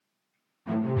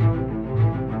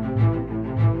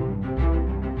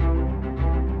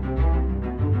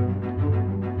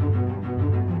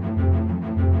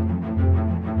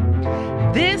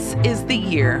is the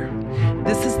year.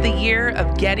 This is the year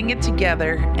of getting it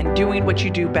together and doing what you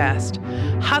do best.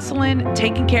 Hustling,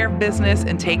 taking care of business,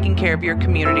 and taking care of your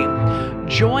community.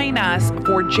 Join us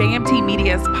for JMT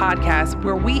Media's podcast,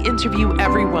 where we interview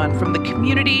everyone from the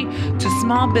community to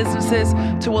small businesses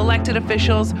to elected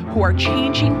officials who are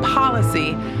changing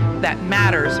policy that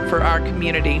matters for our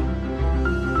community.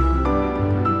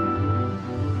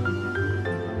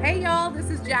 Hey y'all, this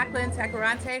is Jacqueline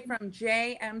Tacarante from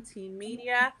JMT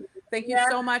Media. Thank you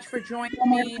so much for joining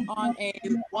me on a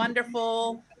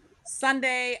wonderful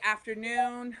Sunday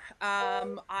afternoon.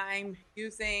 I'm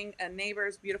using a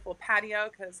neighbor's beautiful patio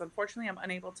because unfortunately I'm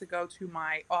unable to go to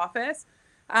my office.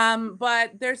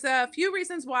 But there's a few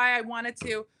reasons why I wanted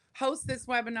to host this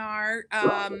webinar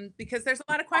because there's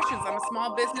a lot of questions. I'm a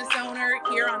small business owner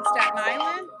here on Staten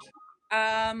Island.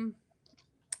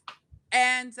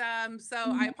 So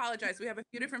I apologize. We have a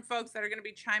few different folks that are going to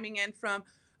be chiming in from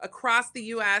across the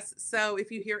U.S. So if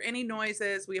you hear any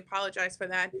noises, we apologize for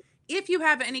that. If you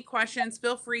have any questions,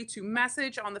 feel free to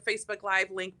message on the Facebook Live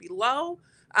link below.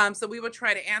 So we will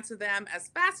try to answer them as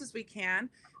fast as we can.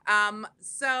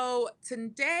 So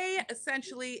today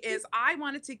essentially is I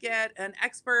wanted to get an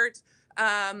expert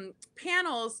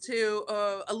panels to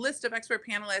a list of expert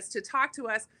panelists to talk to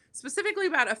us specifically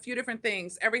about a few different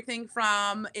things, everything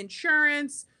from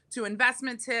insurance to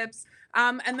investment tips.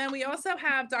 And then we also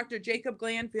have Dr. Jacob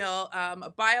Glanville, a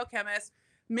biochemist.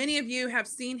 Many of you have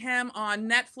seen him on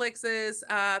Netflix's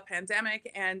Pandemic.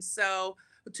 And so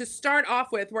to start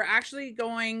off with, we're actually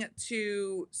going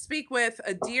to speak with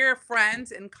a dear friend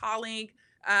and colleague,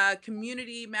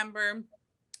 community member.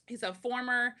 He's a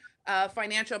former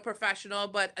financial professional,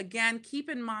 but again, keep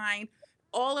in mind,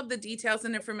 all of the details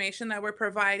and information that we're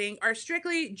providing are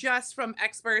strictly just from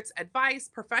experts' advice,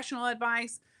 professional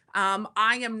advice.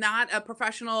 I am not a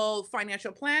professional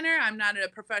financial planner. I'm not a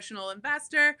professional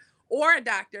investor or a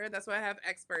doctor. That's why I have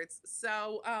experts.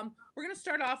 So we're going to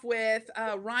start off with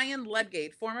Ryan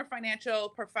Ludgate, former financial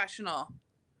professional.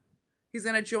 He's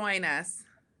going to join us.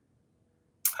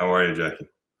 How are you, Jackie?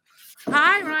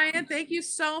 Hi, Ryan. Thank you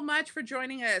so much for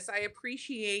joining us. I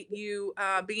appreciate you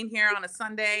being here on a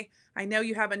Sunday. I know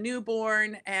you have a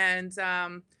newborn and,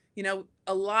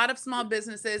 a lot of small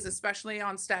businesses, especially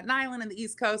on Staten Island and the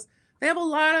East Coast, they have a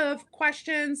lot of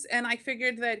questions. And I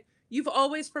figured that you've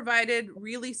always provided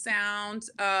really sound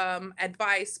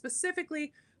advice,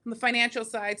 specifically on the financial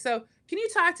side. So can you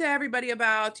talk to everybody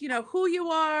about, who you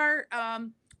are,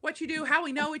 what you do, how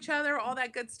we know each other, all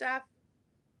that good stuff?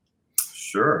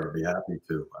 Sure, I'd be happy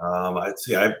to. I'd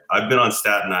say I've been on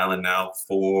Staten Island now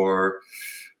for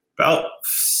about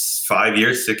 5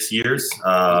 years, 6 years.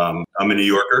 I'm a New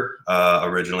Yorker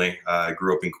originally. I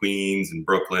grew up in Queens and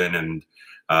Brooklyn and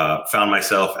found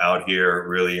myself out here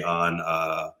really on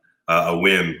a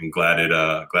whim. I'm glad it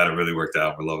really worked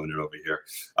out. We're loving it over here.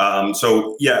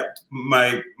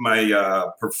 My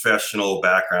professional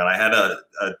background, I had a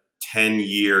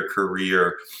 10-year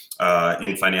career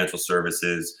in financial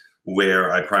services,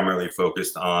 where I primarily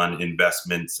focused on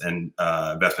investments and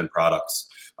investment products.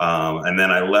 And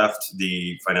then I left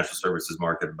the financial services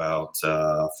market about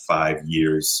 5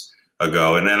 years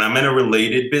ago. And then I'm in a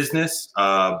related business,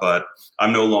 but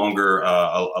I'm no longer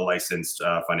a licensed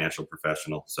financial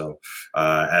professional. So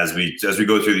as we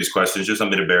go through these questions, just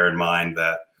something to bear in mind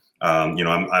that I'm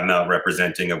not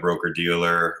representing a broker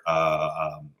dealer,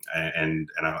 and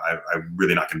I'm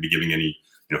really not going to be giving any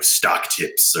stock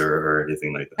tips or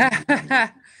anything like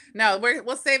that. No,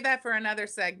 we'll save that for another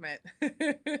segment.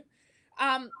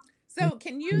 So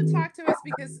can you talk to us,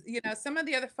 because some of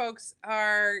the other folks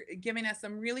are giving us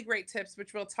some really great tips,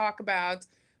 which we'll talk about,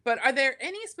 but are there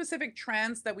any specific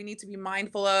trends that we need to be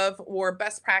mindful of or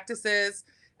best practices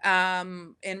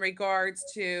in regards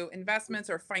to investments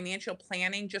or financial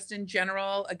planning, just in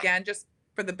general, again, just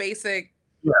for the basic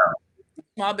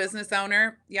small business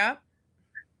owner? Yeah.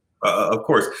 Of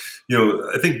course,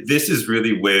 I think this is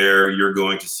really where you're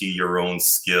going to see your own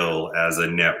skill as a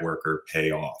networker pay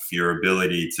off. Your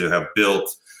ability to have built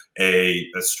a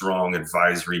strong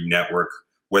advisory network,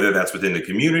 whether that's within the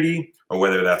community or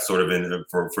whether that's sort of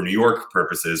for New York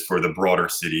purposes, for the broader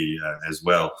city as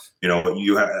well.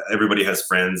 Everybody has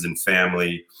friends and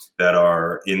family that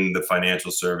are in the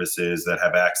financial services that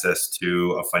have access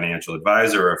to a financial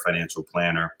advisor or a financial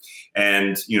planner.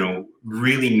 And,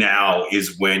 really now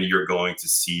is when you're going to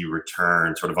see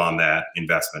return sort of on that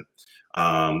investment.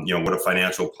 What a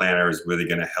financial planner is really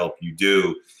going to help you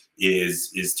do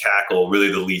is tackle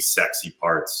really the least sexy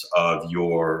parts of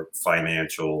your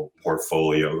financial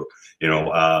portfolio.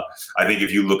 I think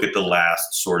if you look at the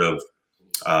last sort of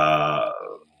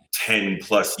 10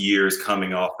 plus years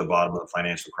coming off the bottom of the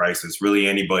financial crisis. Really,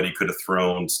 anybody could have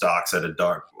thrown stocks at a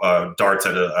darts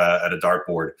at a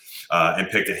dartboard and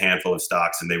picked a handful of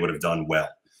stocks, and they would have done well.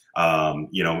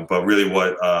 But really,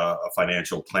 what a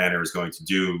financial planner is going to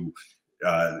do,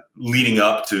 leading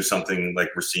up to something like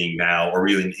we're seeing now, or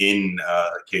even in a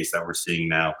case that we're seeing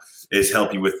now, is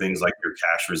help you with things like your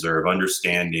cash reserve,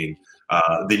 understanding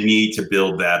the need to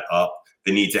build that up,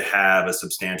 the need to have a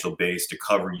substantial base to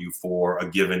cover you for a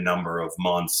given number of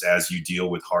months as you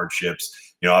deal with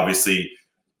hardships. Obviously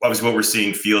what we're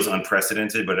seeing feels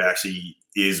unprecedented, but it actually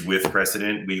is with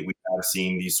precedent. We have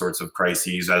seen these sorts of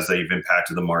crises as they've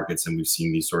impacted the markets, and we've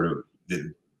seen these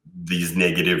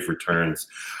negative returns.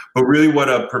 But really what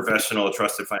a trusted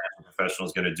financial professional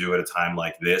is going to do at a time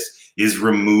like this is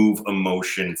remove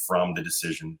emotion from the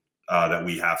decision that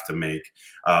we have to make,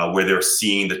 where they're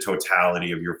seeing the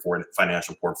totality of your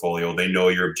financial portfolio. They know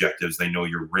your objectives, they know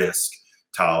your risk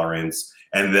tolerance,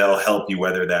 and they'll help you,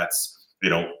 whether that's,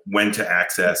 when to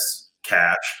access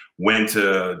cash, when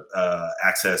to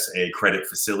access a credit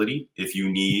facility if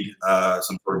you need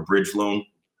some sort of bridge loan,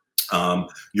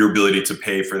 your ability to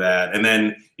pay for that. And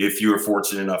then if you're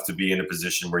fortunate enough to be in a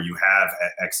position where you have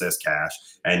excess cash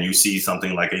and you see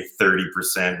something like a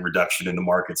 30% reduction in the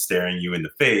market staring you in the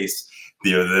face,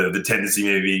 the tendency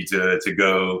may be to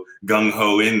go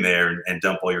gung-ho in there and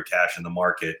dump all your cash in the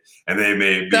market. And they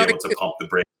may be able to pump the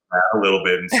brakes a little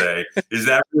bit and say, is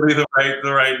that really the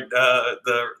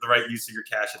right use of your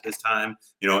cash at this time?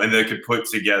 And they could put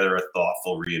together a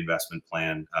thoughtful reinvestment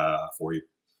plan for you.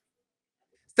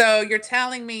 So you're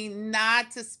telling me not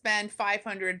to spend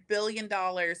 $500 billion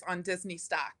on Disney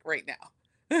stock right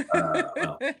now?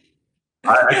 Well,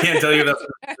 I can't tell you that's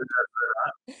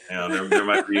not. There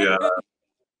might be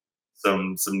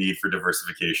some need for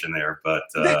diversification there, but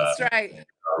that's right.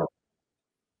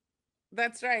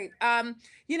 That's right. And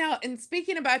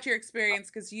speaking about your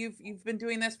experience, because you've been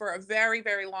doing this for a very,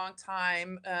 very long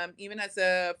time, even as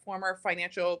a former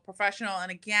financial professional.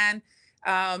 And again,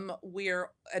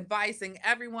 we're advising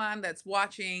everyone that's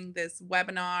watching this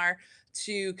webinar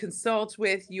to consult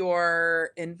with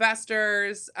your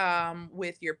investors,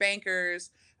 with your bankers,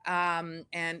 and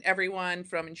everyone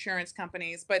from insurance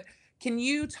companies. But can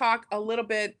you talk a little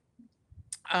bit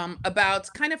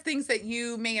about kind of things that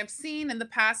you may have seen in the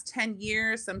past 10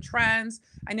 years, some trends?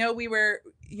 I know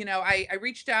I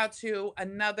reached out to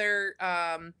another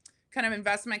kind of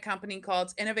investment company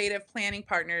called Innovative Planning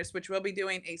Partners, which will be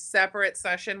doing a separate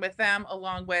session with them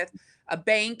along with a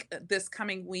bank this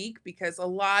coming week, because a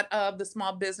lot of the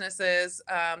small businesses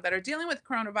that are dealing with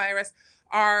coronavirus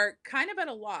are kind of at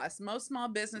a loss. Most small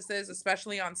businesses,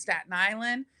 especially on Staten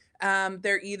Island,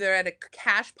 they're either at a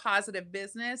cash positive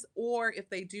business, or if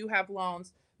they do have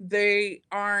loans, they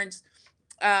aren't,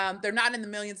 they're not in the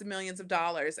millions and millions of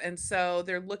dollars. And so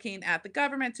they're looking at the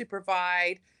government to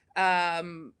provide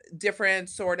different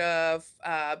sort of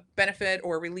benefit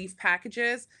or relief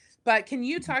packages. But can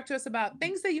you talk to us about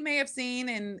things that you may have seen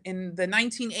in the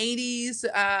 1980s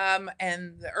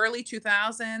and the early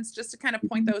 2000s, just to kind of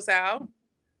point those out?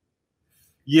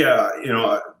 Yeah,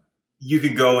 you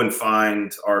can go and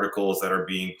find articles that are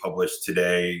being published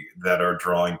today that are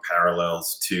drawing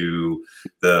parallels to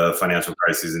the financial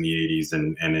crisis in the 80s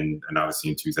and obviously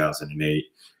in 2008.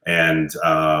 And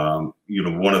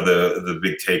one of the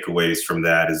big takeaways from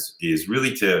that is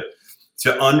really to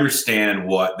understand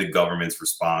what the government's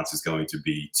response is going to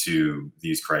be to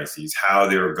these crises, how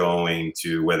they're going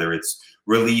to, whether it's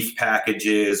relief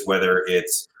packages, whether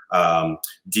it's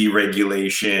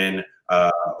deregulation,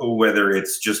 whether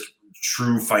it's just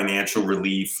true financial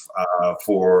relief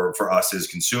for us as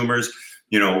consumers,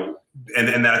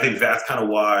 and I think that's kind of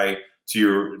why,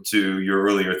 to your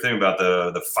earlier thing about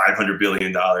the $500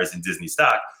 billion in Disney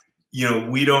stock,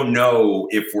 we don't know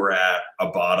if we're at a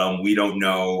bottom. We don't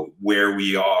know where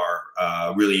we are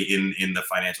really in the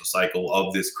financial cycle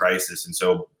of this crisis. And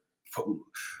so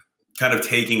kind of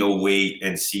taking a wait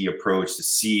and see approach to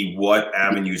see what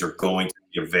avenues are going to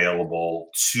be available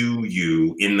to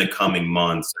you in the coming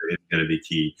months is going to be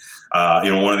key.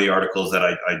 One of the articles that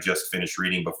I just finished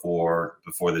reading before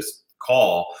this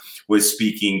call was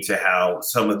speaking to how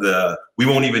we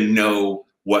won't even know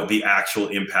what the actual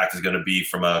impact is going to be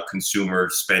from a consumer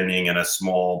spending and a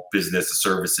small business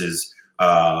services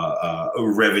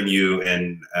revenue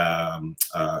and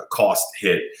cost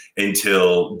hit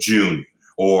until June.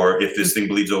 Or if this thing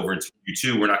bleeds over into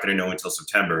Q2, we're not going to know until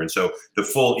September. And so the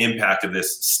full impact of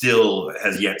this still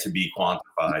has yet to be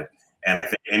quantified. And I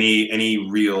think any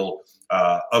real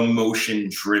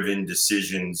emotion-driven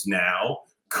decisions now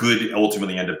could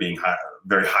ultimately end up being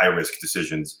very high-risk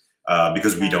decisions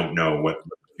because we don't know what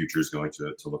the future is going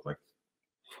to look like.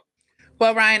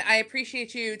 Well, Ryan, I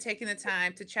appreciate you taking the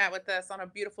time to chat with us on a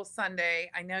beautiful Sunday.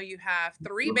 I know you have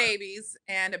 3 babies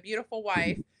and a beautiful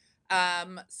wife.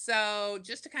 So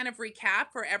just to kind of recap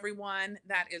for everyone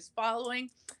that is following.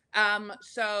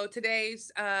 So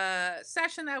today's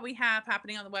session that we have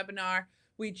happening on the webinar,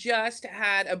 we just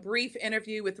had a brief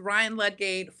interview with Ryan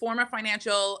Ludgate, former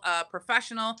financial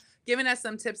professional, giving us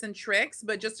some tips and tricks.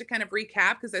 But just to kind of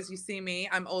recap, because as you see me,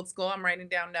 I'm old school, I'm writing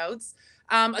down notes.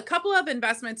 A couple of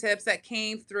investment tips that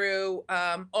came through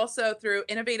also through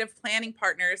Innovative Planning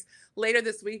Partners. Later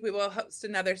this week, we will host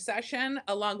another session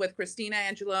along with Christina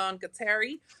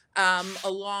Angelone-Gatteri,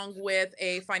 along with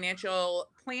a financial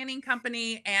planning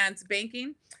company and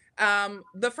banking.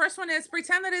 The first one is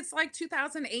pretend that it's like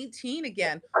 2018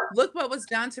 again. Look what was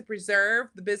done to preserve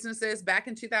the businesses back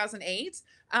in 2008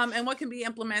 and what can be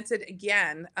implemented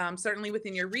again, certainly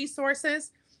within your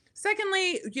resources.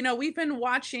 Secondly, we've been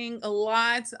watching a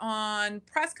lot on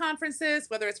press conferences,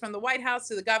 whether it's from the White House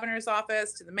to the governor's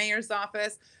office to the mayor's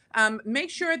office. Make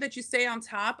sure that you stay on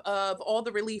top of all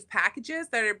the relief packages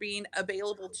that are being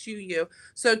available to you.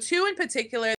 So 2 in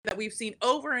particular that we've seen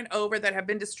over and over that have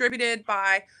been distributed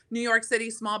by New York City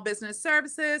Small Business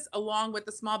Services, along with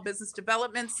the Small Business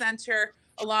Development Center,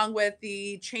 along with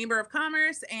the Chamber of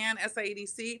Commerce and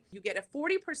SIADC. You get a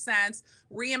 40%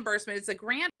 reimbursement. It's a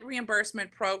grant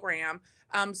reimbursement program.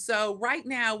 So right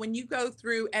now, when you go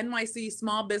through NYC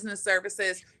Small Business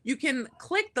Services, you can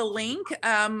click the link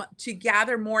to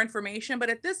gather more information. But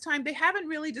at this time, they haven't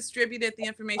really distributed the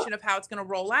information of how it's going to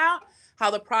roll out,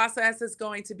 how the process is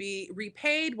going to be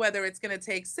repaid, whether it's going to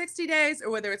take 60 days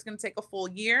or whether it's going to take a full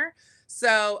year.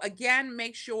 So again,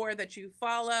 make sure that you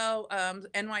follow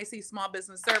NYC Small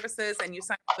Business Services and you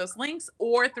sign up those links,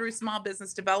 or through Small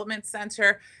Business Development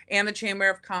Center and the Chamber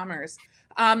of Commerce.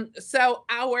 So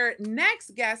our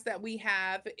next guest that we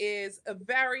have is a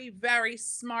very, very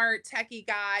smart techie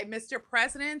guy, Mr.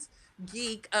 President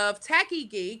Geek of Techie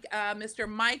Geek, Mr.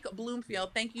 Mike Bloomfield.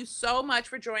 Thank you so much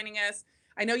for joining us.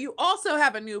 I know you also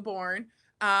have a newborn.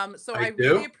 So I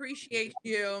really appreciate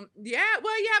you. Yeah,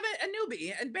 well, you have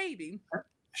a baby.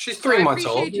 She's 3 months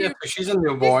old. Yeah, she's a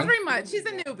newborn. She's 3 months. She's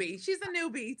a newbie. She's a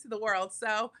newbie to the world.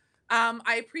 So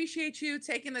I appreciate you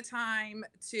taking the time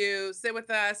to sit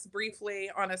with us briefly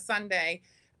on a Sunday.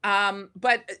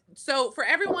 But so for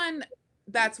everyone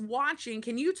that's watching,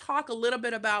 can you talk a little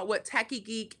bit about what Techie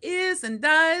Geek is and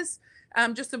does,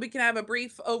 just so we can have a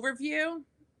brief overview?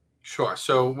 Sure.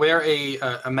 So we're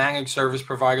a managed service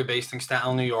provider based in Staten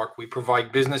Island, New York. We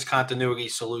provide business continuity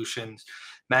solutions,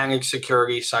 managed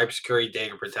security, cybersecurity,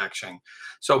 data protection.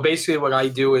 So basically what I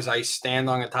do is I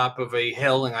stand on the top of a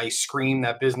hill and I scream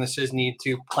that businesses need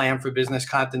to plan for business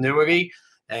continuity.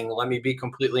 And let me be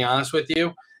completely honest with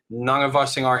you, none of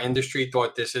us in our industry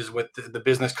thought this is what the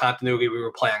business continuity we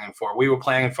were planning for. We were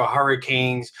planning for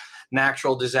hurricanes,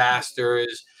 natural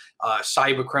disasters,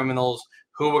 cyber criminals.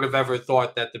 Who would have ever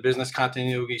thought that the business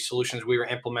continuity solutions we were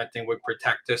implementing would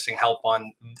protect us and help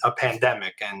on a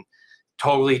pandemic, and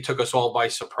totally took us all by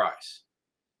surprise.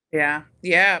 Yeah,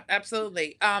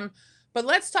 absolutely. But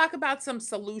let's talk about some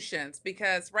solutions,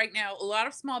 because right now a lot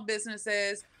of small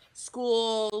businesses,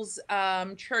 schools,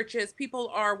 churches, people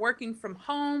are working from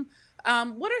home.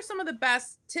 What are some of the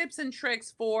best tips and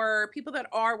tricks for people that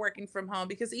are working from home?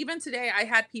 Because even today I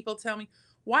had people tell me,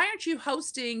 why aren't you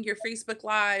hosting your Facebook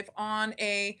Live on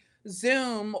a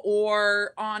Zoom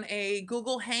or on a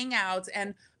Google Hangouts?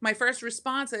 And my first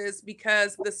response is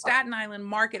because the Staten Island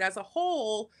market as a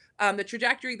whole, the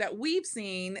trajectory that we've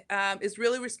seen is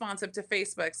really responsive to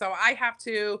Facebook. So I have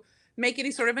to make any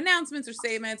sort of announcements or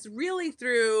statements really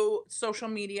through social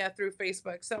media, through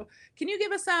Facebook. So can you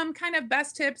give us some kind of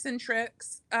best tips and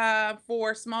tricks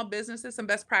for small businesses, some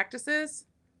best practices?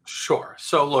 Sure.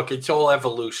 So look, it's all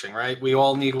evolution, right? We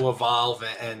all need to evolve,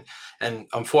 and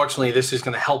unfortunately, this is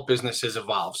going to help businesses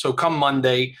evolve. So come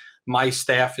Monday, my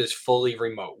staff is fully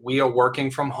remote. We are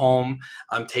working from home.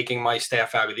 I'm taking my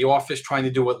staff out of the office, trying to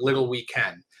do what little we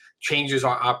can. Changes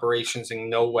our operations in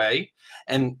no way,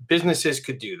 and businesses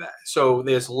could do that. So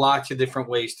there's lots of different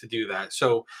ways to do that.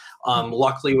 So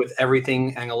luckily, with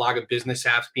everything and a lot of business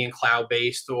apps being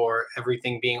cloud-based or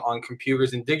everything being on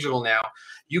computers and digital now,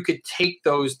 you could take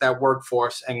that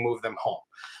workforce and move them home.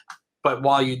 But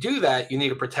while you do that, you need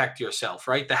to protect yourself,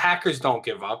 right? The hackers don't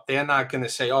give up. They're not going to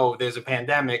say, oh, there's a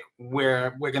pandemic,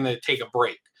 we're going to take a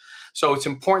break. So it's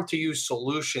important to use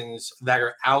solutions that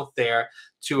are out there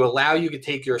to allow you to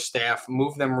take your staff,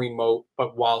 move them remote,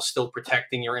 but while still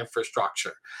protecting your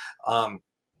infrastructure.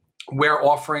 we're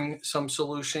offering some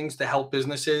solutions to help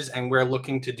businesses, and we're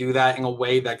looking to do that in a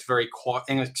way that's very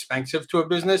inexpensive to a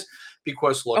business.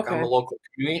 Because look, I'm a Okay. local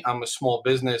community, I'm a small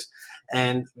business,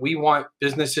 and we want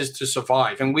businesses to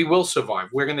survive, and we will survive.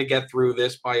 We're going to get through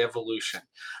this by evolution.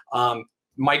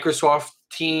 Microsoft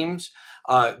Teams,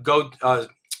 Go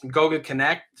to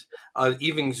Connect,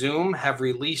 even Zoom have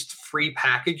released free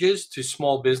packages to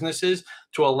small businesses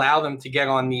to allow them to get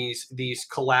on these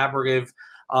collaborative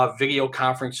video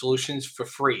conference solutions for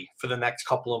free for the next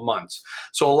couple of months.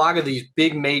 So a lot of these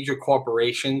big major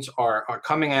corporations are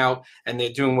coming out, and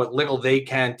they're doing what little they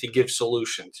can to give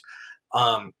solutions.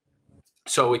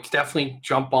 So it's definitely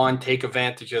jump on, take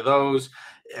advantage of those.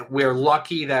 We're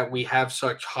lucky that we have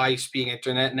such high speed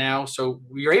internet now. So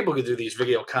you're able to do these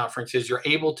video conferences. You're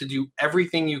able to do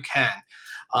everything you can,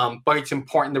 but it's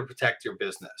important to protect your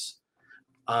business.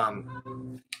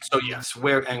 So yes,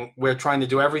 we're trying to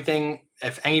do everything.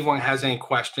 If anyone has any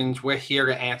questions, we're here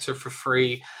to answer for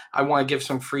free. I want to give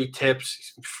some free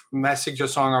tips. Message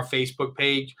us on our Facebook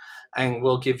page, and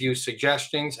we'll give you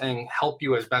suggestions and help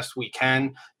you as best we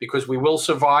can, because we will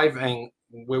survive, and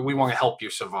we want to help you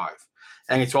survive.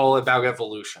 And it's all about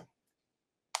evolution.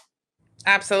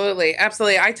 Absolutely.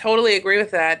 Absolutely. I totally agree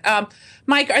with that.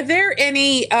 Mike, are there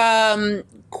any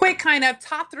quick kind of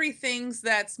top 3 things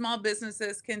that small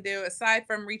businesses can do aside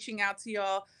from reaching out to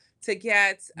y'all to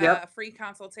get Yep. a free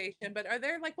consultation? But are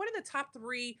there, like, what are the top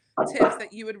 3 tips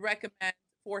that you would recommend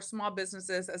for small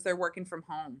businesses as they're working from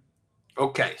home?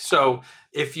 Okay, so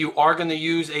if you are going to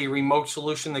use a remote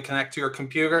solution to connect to your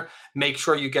computer, make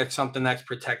sure you get something that's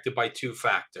protected by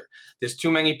two-factor. There's too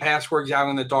many passwords out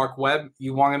on the dark web.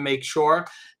 You want to make sure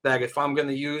that if I'm going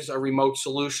to use a remote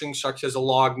solution, such as a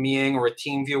LogMeIn or a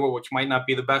TeamViewer, which might not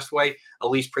be the best way, at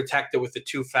least protect it with the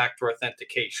two-factor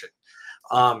authentication.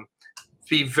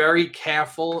 Be very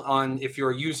careful on if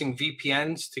you're using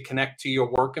VPNs to connect to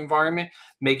your work environment.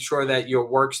 Make sure that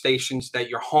your workstations, that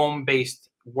your home-based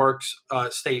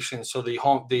workstations, so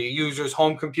the user's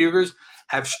home computers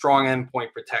have strong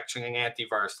endpoint protection and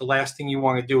antivirus. The last thing you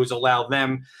want to do is allow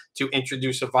them to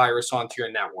introduce a virus onto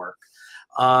your network.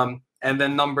 And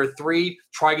then number 3,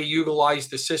 try to utilize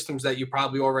the systems that you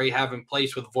probably already have in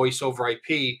place with voice over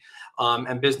IP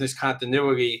and business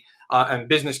continuity and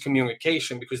business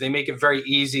communication, because they make it very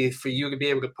easy for you to be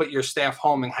able to put your staff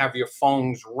home and have your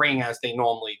phones ring as they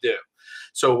normally do.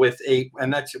 So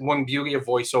and that's one beauty of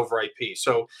voice over IP.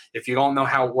 So if you don't know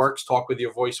how it works, talk with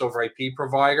your voice over IP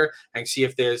provider and see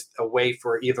if there's a way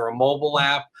for either a mobile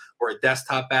app or a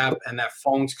desktop app, and that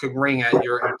phones could ring at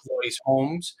your employees'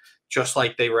 homes just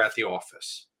like they were at the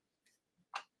office.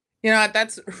 You know,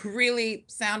 that's really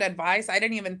sound advice. I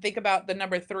didn't even think about the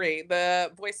number 3,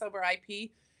 the voice over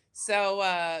IP.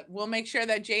 So we'll make sure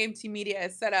that JMT Media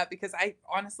is set up, because I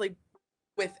honestly,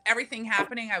 with everything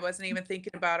happening, I wasn't even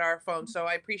thinking about our phone. So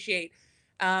I appreciate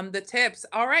the tips.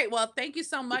 All right. Well, thank you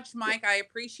so much, Mike. I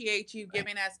appreciate you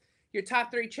giving us your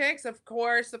top 3 checks. Of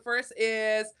course, the first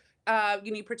is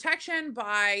you need protection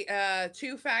by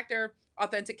two-factor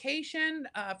authentication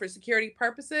for security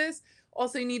purposes.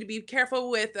 Also, you need to be careful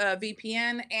with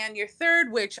VPN. And your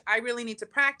third, which I really need to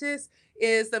practice,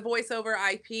 is the voice over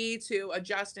IP to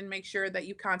adjust and make sure that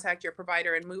you contact your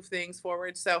provider and move things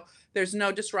forward so there's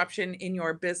no disruption in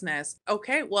your business.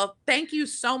 Okay, well, thank you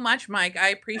so much, Mike. I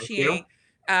Thank you. appreciate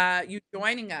you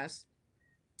joining us.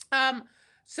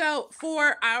 So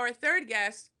for our third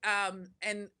guest,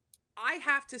 and I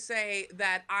have to say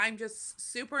that I'm just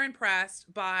super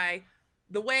impressed by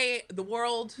the way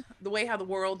how the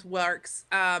world works.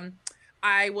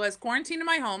 I was quarantined in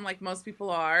my home like most people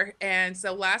are, and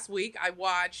so last week I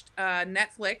watched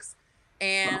Netflix,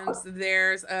 and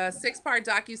there's a 6-part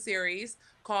docuseries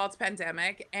called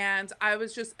Pandemic, and I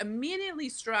was just immediately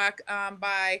struck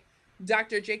by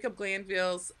Dr. Jacob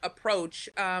Glanville's approach.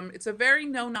 It's a very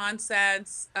no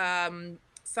nonsense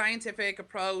scientific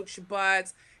approach,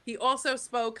 but he also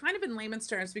spoke kind of in layman's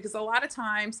terms, because a lot of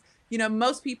times, you know,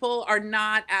 most people are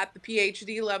not at the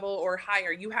PhD level or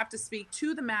higher. You have to speak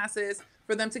to the masses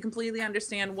for them to completely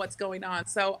understand what's going on.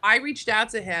 So I reached out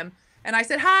to him and I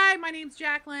said, "Hi, my name's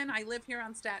Jacqueline. I live here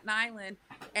on Staten Island,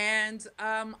 and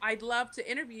I'd love to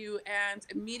interview." And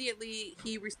immediately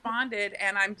he responded,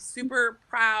 and I'm super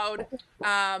proud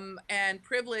and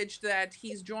privileged that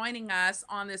he's joining us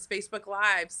on this Facebook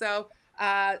Live. So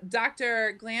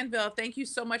Dr. Glanville, thank you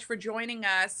so much for joining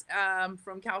us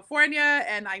from California.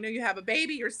 And I know you have a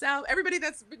baby yourself. Everybody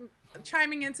that's been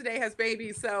chiming in today has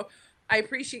babies. So I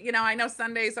appreciate, you know, I know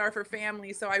Sundays are for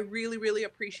family. So I really, really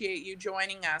appreciate you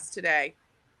joining us today.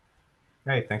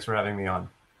 Hey, thanks for having me on.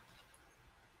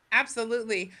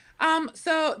 Absolutely.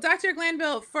 So Dr.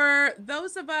 Glanville, for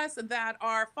those of us that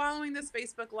are following this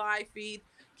Facebook Live feed,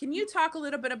 can you talk a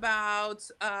little bit about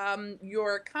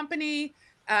your company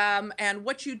and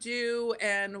what you do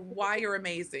and why you're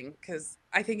amazing? Because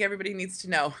I think everybody needs to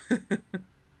know.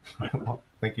 Well,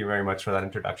 thank you very much for that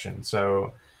introduction.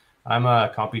 So I'm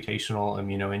a computational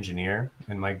immunoengineer,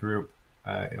 and my group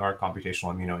are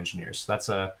computational immunoengineers. That's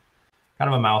a kind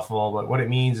of a mouthful, but what it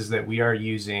means is that we are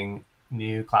using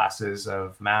new classes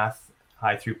of math,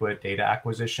 high throughput data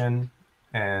acquisition,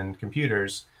 and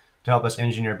computers to help us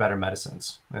engineer better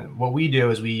medicines. And what we do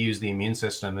is we use the immune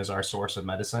system as our source of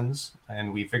medicines,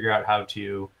 and we figure out how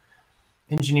to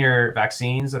engineer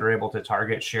vaccines that are able to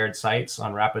target shared sites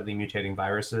on rapidly mutating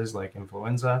viruses like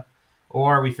influenza,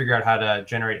 or we figure out how to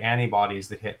generate antibodies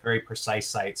that hit very precise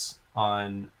sites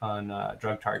on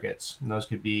drug targets. And those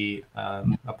could be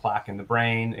a plaque in the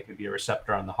brain, it could be a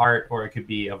receptor on the heart, or it could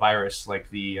be a virus like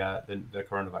the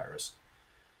coronavirus.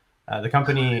 The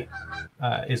company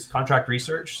is contract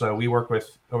research, so we work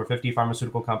with over 50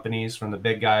 pharmaceutical companies, from the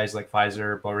big guys like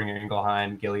Pfizer, Boehringer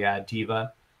Ingelheim, Gilead,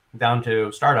 Teva, down to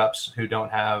startups who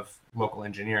don't have local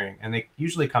engineering. And they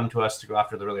usually come to us to go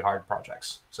after the really hard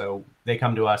projects. So they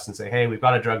come to us and say, hey, we've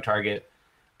got a drug target.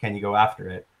 Can you go after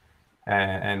it?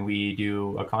 And we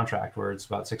do a contract where it's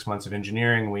about 6 months of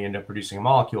engineering. We end up producing a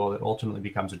molecule that ultimately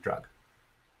becomes a drug.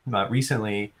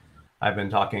 Recently, I've been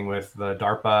talking with the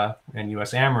DARPA and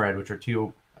US AMRID, which are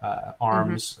two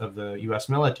arms of the US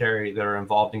military that are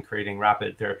involved in creating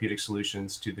rapid therapeutic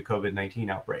solutions to the COVID-19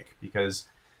 outbreak, because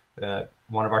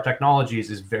one of our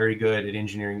technologies is very good at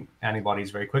engineering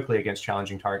antibodies very quickly against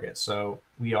challenging targets. So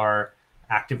we are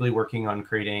actively working on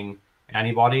creating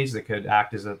antibodies that could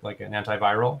act as like an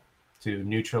antiviral to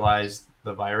neutralize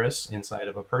the virus inside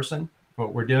of a person.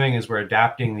 What we're doing is we're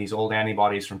adapting these old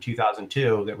antibodies from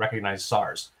 2002 that recognize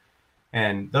SARS.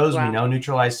 And those we know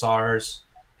neutralize SARS.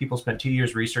 People spent 2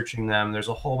 years researching them. There's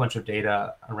a whole bunch of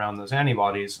data around those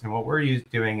antibodies. And what we're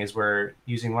doing is we're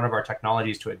using one of our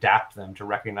technologies to adapt them to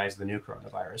recognize the new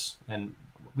coronavirus. And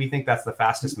we think that's the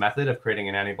fastest method of creating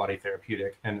an antibody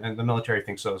therapeutic. And the military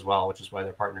thinks so as well, which is why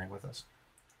they're partnering with us.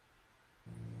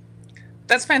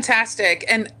 That's fantastic.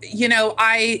 And, you know,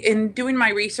 in doing my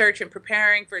research and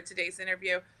preparing for today's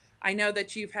interview, I know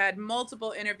that you've had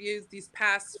multiple interviews these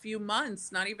past few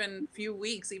months, not even few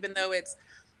weeks, even though it's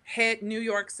hit New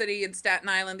York City and Staten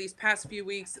Island these past few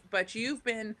weeks, but you've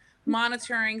been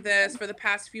monitoring this for the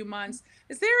past few months.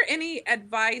 Is there any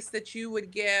advice that you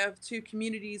would give to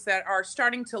communities that are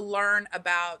starting to learn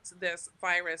about this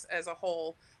virus as a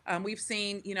whole? We've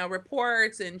seen, you know,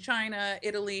 reports in China,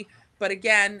 Italy, but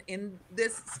again, in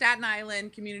this Staten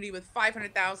Island community with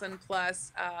 500,000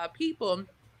 plus people,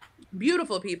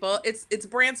 beautiful people, it's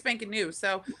brand spanking new.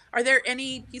 So are there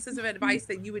any pieces of advice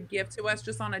that you would give to us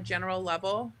just on a general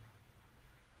level?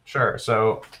 Sure.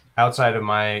 So outside of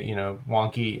my,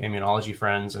 wonky immunology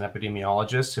friends and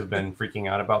epidemiologists who've been freaking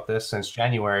out about this since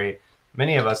January,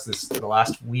 many of us the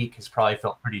last week has probably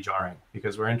felt pretty jarring,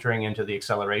 because we're entering into the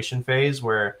acceleration phase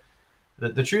where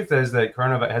the truth is that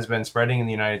coronavirus has been spreading in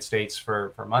the United States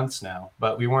for months now,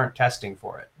 but we weren't testing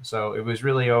for it. So it was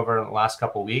really over the last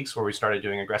couple of weeks where we started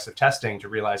doing aggressive testing to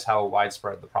realize how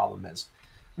widespread the problem is.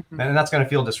 And that's going to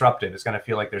feel disruptive. It's going to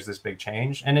feel like there's this big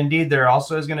change. And indeed, there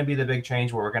also is going to be the big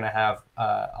change where we're going to have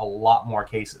a lot more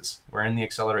cases. We're in the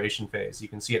acceleration phase. You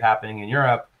can see it happening in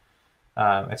Europe.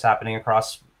 It's happening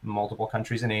across multiple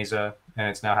countries in Asia, and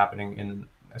it's now happening in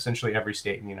essentially every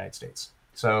state in the United States.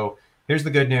 So here's the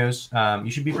good news.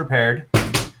 You should be prepared.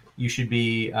 You should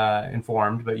be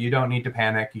informed, but you don't need to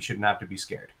panic. You shouldn't have to be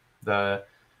scared. The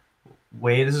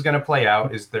way this is going to play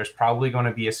out is there's probably going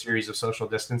to be a series of social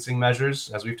distancing measures,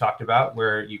 as we've talked about,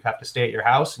 where you have to stay at your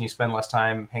house and you spend less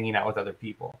time hanging out with other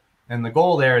people. And the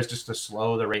goal there is just to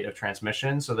slow the rate of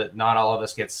transmission so that not all of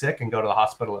us get sick and go to the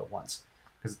hospital at once,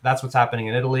 because that's what's happening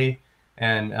in Italy.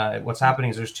 And what's happening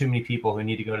is there's too many people who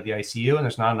need to go to the ICU, and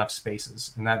there's not enough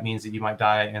spaces. And that means that you might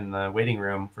die in the waiting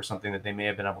room for something that they may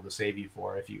have been able to save you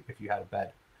for if you had a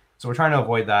bed. So we're trying to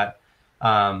avoid that.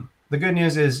 The good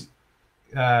news is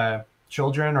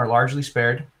children are largely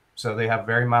spared, so they have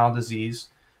very mild disease.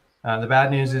 The bad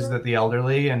news is that the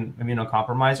elderly and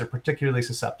immunocompromised are particularly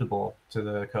susceptible to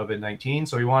the COVID-19.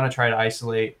 So we want to try to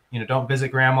isolate, don't visit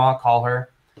grandma, call her.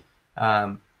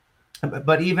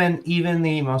 But even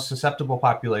the most susceptible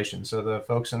population, so the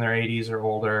folks in their 80s or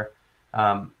older,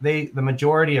 the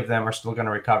majority of them are still going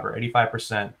to recover.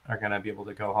 85% are going to be able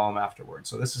to go home afterwards.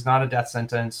 So this is not a death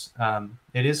sentence.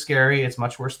 It is scary. It's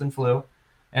much worse than flu.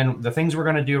 And the things we're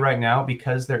going to do right now,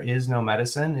 because there is no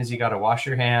medicine, is you got to wash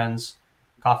your hands,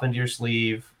 cough into your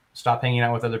sleeve, stop hanging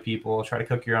out with other people, try to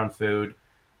cook your own food.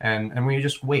 and we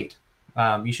just wait.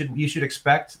 You should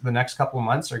expect the next couple of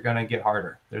months are going to get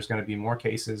harder. There's going to be more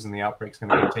cases, and the outbreak's going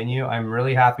to continue. I'm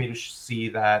really happy to see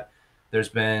that there's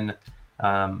been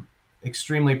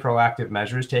extremely proactive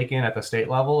measures taken at the state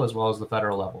level as well as the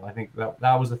federal level. I think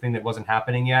that was the thing that wasn't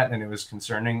happening yet, and it was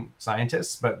concerning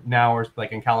scientists. But now we're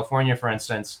like in California, for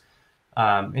instance,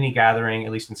 any gathering,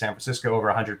 at least in San Francisco, over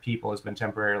 100 people has been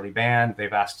temporarily banned.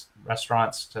 They've asked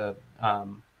restaurants to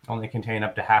only contain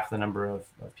up to half the number of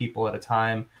people at a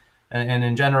time. And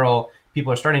in general,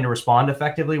 people are starting to respond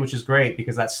effectively, which is great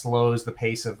because that slows the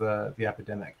pace of the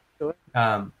epidemic. Sure.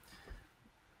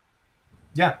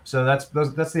 Yeah, so that's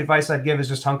the advice I'd give is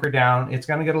just hunker down. It's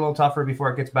going to get a little tougher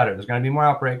before it gets better. There's going to be more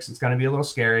outbreaks. It's going to be a little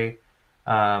scary,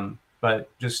 but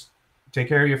just take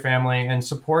care of your family and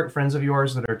support friends of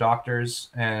yours that are doctors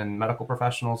and medical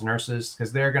professionals, nurses,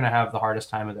 because they're going to have the hardest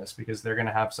time of this because they're going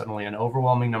to have suddenly an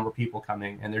overwhelming number of people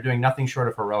coming, and they're doing nothing short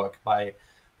of heroic by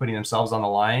putting themselves on the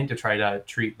line to try to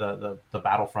treat the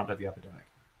battlefront of the epidemic.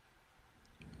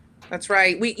 That's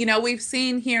right. We've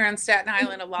seen here on Staten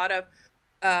Island a lot of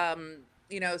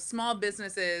small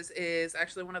businesses is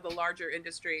actually one of the larger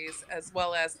industries, as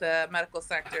well as the medical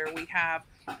sector. We have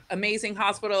amazing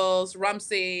hospitals,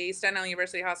 Rumsey, Staten Island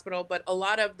University Hospital, but a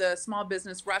lot of the small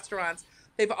business restaurants,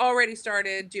 they've already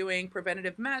started doing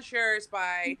preventative measures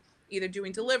by either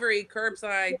doing delivery,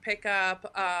 curbside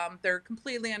pickup. They're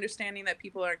completely understanding that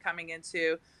people are coming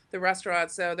into the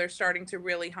restaurant, so they're starting to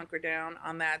really hunker down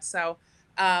on that. So,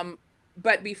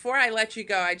 but before I let you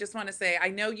go, I just want to say, I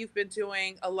know you've been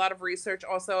doing a lot of research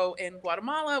also in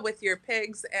Guatemala with your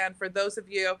pigs. And for those of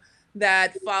you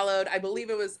that followed, I believe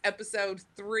it was episode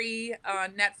 3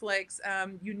 on Netflix,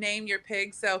 you name your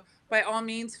pig. So by all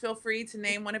means, feel free to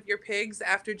name one of your pigs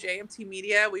after JMT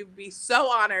Media. We would be so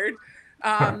honored.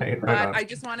 Right but I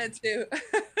just wanted to,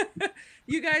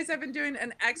 you guys have been doing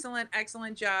an excellent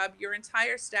job. Your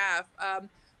entire staff,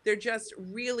 they're just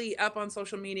really up on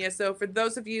social media. So for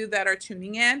those of you that are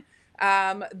tuning in,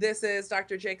 this is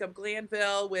Dr. Jacob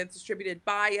Glanville with Distributed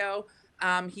Bio.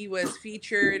 He was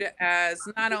featured as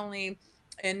not only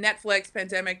in Netflix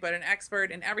Pandemic, but an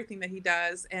expert in everything that he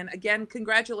does. And again,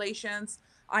 congratulations.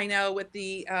 I know with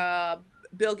the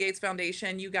Bill Gates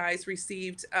Foundation, you guys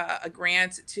received a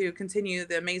grant to continue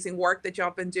the amazing work that y'all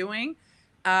been doing.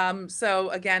 So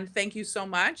again, thank you so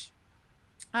much.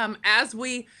 As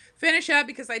we finish up,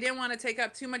 because I didn't want to take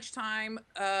up too much time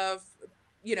of,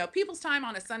 people's time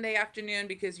on a Sunday afternoon,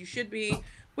 because you should be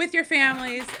with your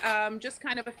families. Just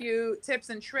kind of a few tips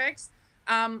and tricks.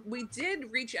 We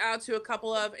did reach out to a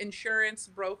couple of insurance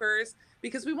brokers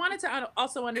because we wanted to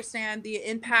also understand the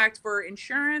impact for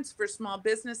insurance for small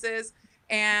businesses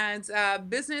and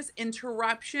business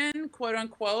interruption, quote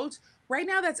unquote. Right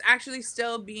now, that's actually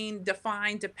still being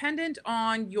defined dependent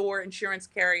on your insurance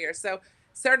carrier. So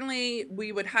certainly,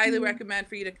 we would highly recommend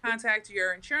for you to contact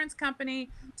your insurance company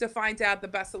to find out the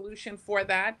best solution for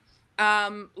that.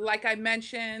 Like I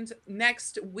mentioned,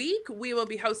 next week, we will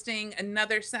be hosting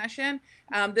another session.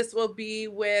 This will be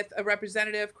with a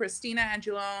representative, Christina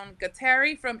Angelone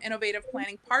Gattari from Innovative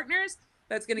Planning Partners.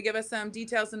 That's going to give us some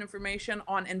details and information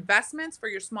on investments for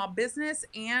your small business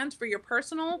and for your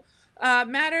personal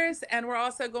matters. And we're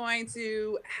also going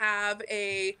to have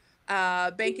a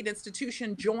banking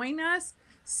institution join us.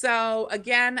 So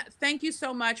again, thank you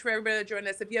so much for everybody that joined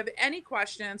us. If you have any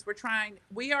questions,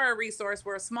 we are a resource.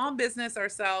 We're a small business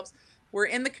ourselves. We're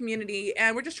in the community,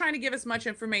 and we're just trying to give as much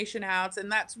information out.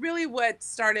 And that's really what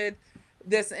started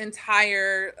this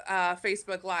entire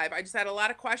Facebook Live. I just had a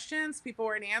lot of questions people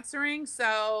weren't answering.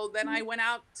 So then I went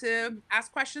out to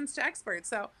ask questions to experts.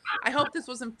 So I hope this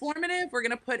was informative. We're going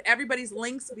to put everybody's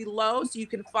links below so you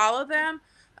can follow them.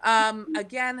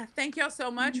 Again, thank y'all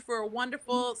so much for a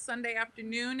wonderful Sunday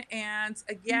afternoon. And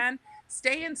again,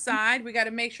 stay inside. We got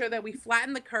to make sure that we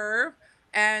flatten the curve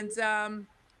and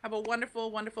have a wonderful,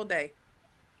 wonderful day.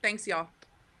 Thanks, y'all.